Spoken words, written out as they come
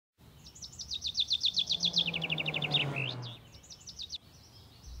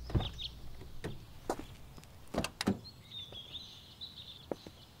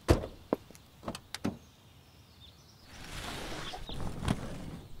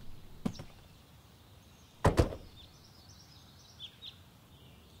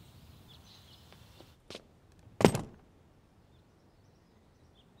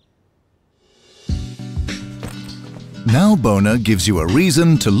Now Bona gives you a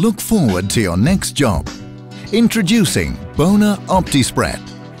reason to look forward to your next job. Introducing Bona Optispread,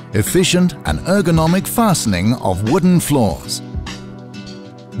 efficient and ergonomic fastening of wooden floors.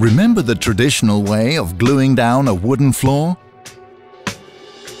 Remember the traditional way of gluing down a wooden floor?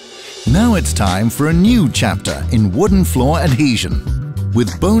 Now it's time for a new chapter in wooden floor adhesion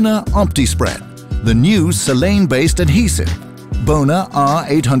with Bona Optispread, the new silane-based adhesive, Bona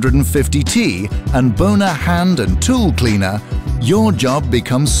R850T and Bona Hand and Tool Cleaner. Your job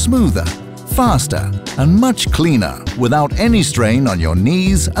becomes smoother, faster and much cleaner without any strain on your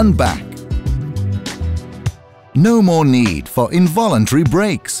knees and back. No more need for involuntary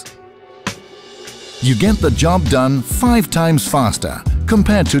breaks. You get the job done 5 times faster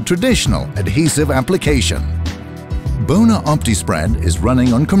compared to traditional adhesive application. Bona Optispread is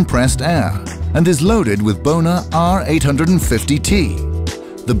running on compressed air and is loaded with Bona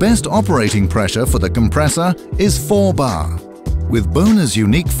R850T. The best operating pressure for the compressor is 4 bar. With Bona's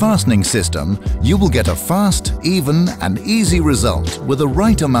unique fastening system, you will get a fast, even and easy result with the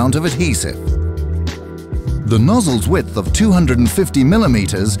right amount of adhesive. The nozzle's width of 250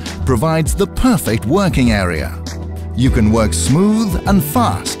 mm provides the perfect working area. You can work smooth and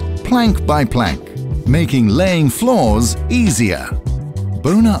fast, plank by plank, making laying floors easier.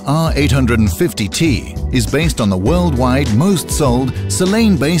 Bona R850T is based on the worldwide most sold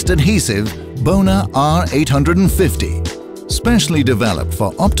silane-based adhesive Bona R850, specially developed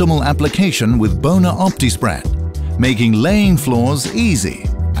for optimal application with Bona Optispread, making laying floors easy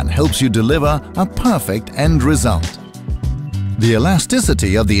and helps you deliver a perfect end result. The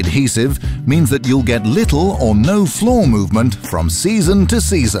elasticity of the adhesive means that you'll get little or no floor movement from season to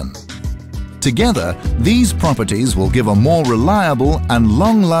season. Together, these properties will give a more reliable and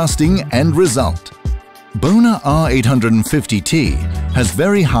long-lasting end result. Bona R850T has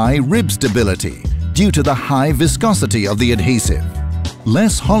very high rib stability due to the high viscosity of the adhesive.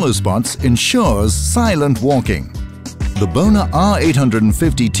 Less hollow spots ensures silent walking. The Bona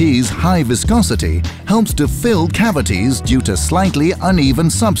R850T's high viscosity helps to fill cavities due to slightly uneven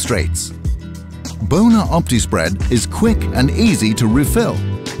substrates. Bona Optispread is quick and easy to refill.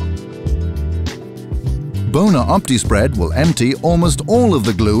 Bona Optispread will empty almost all of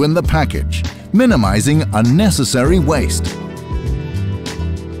the glue in the package, minimizing unnecessary waste.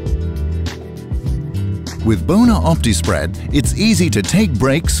 With Bona Optispread, it's easy to take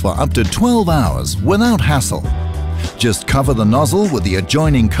breaks for up to 12 hours without hassle. Just cover the nozzle with the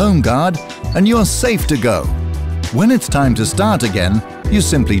adjoining comb guard and you're safe to go. When it's time to start again, you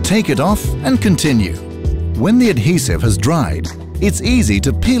simply take it off and continue. When the adhesive has dried, it's easy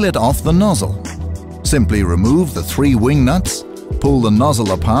to peel it off the nozzle. Simply remove the 3 wing nuts, pull the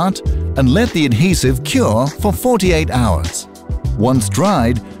nozzle apart and let the adhesive cure for 48 hours. Once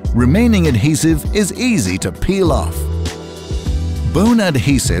dried, remaining adhesive is easy to peel off. Bona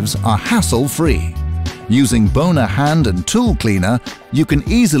adhesives are hassle-free. Using Bona Hand and Tool Cleaner, you can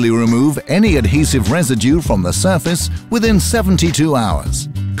easily remove any adhesive residue from the surface within 72 hours.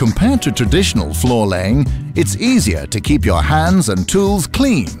 Compared to traditional floor laying, it's easier to keep your hands and tools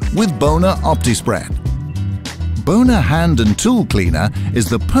clean with Bona Optispread. Bona Hand and Tool Cleaner is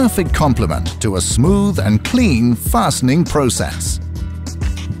the perfect complement to a smooth and clean fastening process.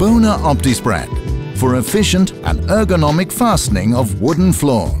 Bona Optispread for efficient and ergonomic fastening of wooden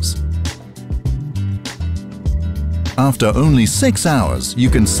floors. After only 6 hours, you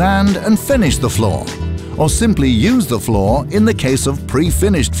can sand and finish the floor, or simply use the floor in the case of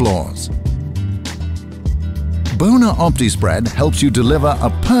pre-finished floors. Bona Optispread helps you deliver a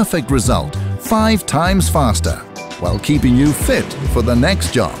perfect result 5 times faster, while keeping you fit for the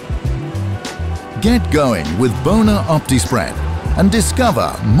next job. Get going with Bona Optispread and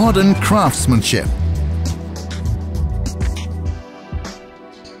discover modern craftsmanship.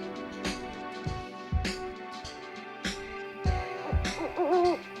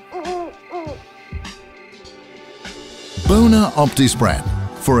 Bona Optispread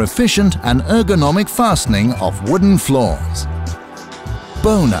for efficient and ergonomic fastening of wooden floors.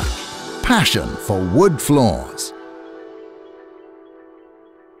 Bona, passion for wood floors.